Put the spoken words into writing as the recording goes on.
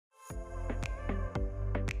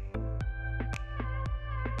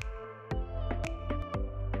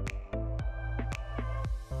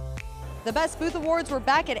The Best Booth Awards were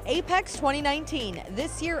back at AAPEX 2019.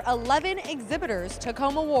 This year, 11 exhibitors took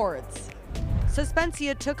home awards.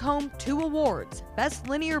 Suspensia took home 2 awards, Best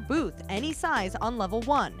Linear Booth, any size on level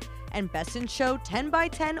 1, and Best in Show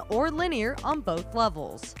 10x10 or linear on both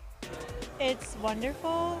levels. It's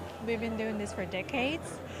wonderful. We've been doing this for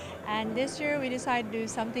decades, and this year we decided to do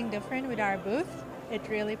something different with our booth. It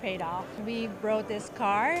really paid off. We brought this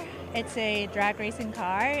car. It's a drag racing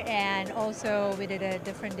car, and also we did a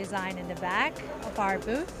different design in the back of our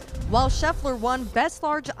booth. While Scheffler won Best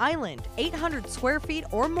Large Island, 800 square feet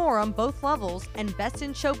or more on both levels, and Best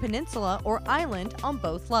in Show Peninsula or Island on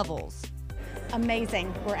both levels.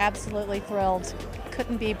 Amazing. We're absolutely thrilled.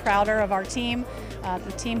 Couldn't be prouder of our team.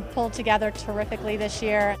 The team pulled together terrifically this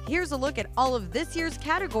year. Here's a look at all of this year's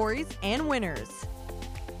categories and winners.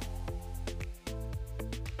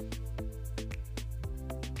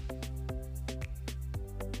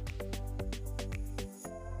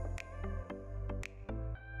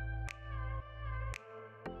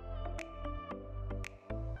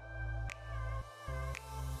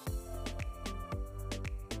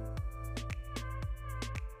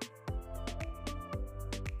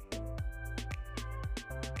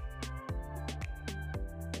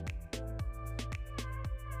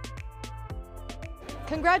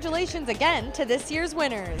 Congratulations again to this year's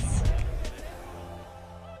winners.